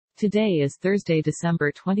Today is Thursday,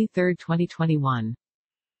 December 23, 2021.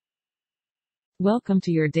 Welcome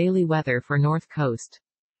to your daily weather for North Coast.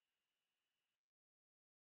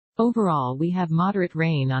 Overall, we have moderate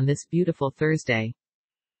rain on this beautiful Thursday.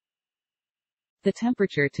 The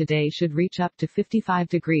temperature today should reach up to 55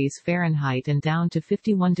 degrees Fahrenheit and down to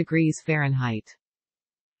 51 degrees Fahrenheit.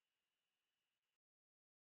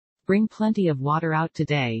 Bring plenty of water out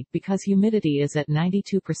today, because humidity is at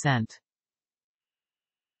 92%.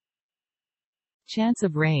 Chance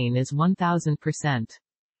of rain is 1000%.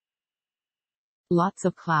 Lots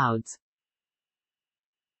of clouds.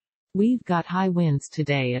 We've got high winds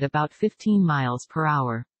today at about 15 miles per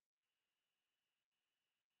hour.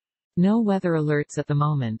 No weather alerts at the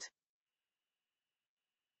moment.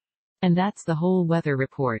 And that's the whole weather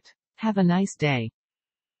report. Have a nice day.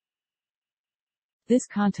 This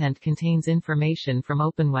content contains information from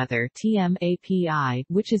OpenWeather (TM) API,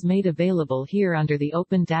 which is made available here under the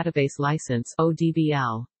Open Database License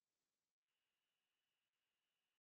 (ODBL).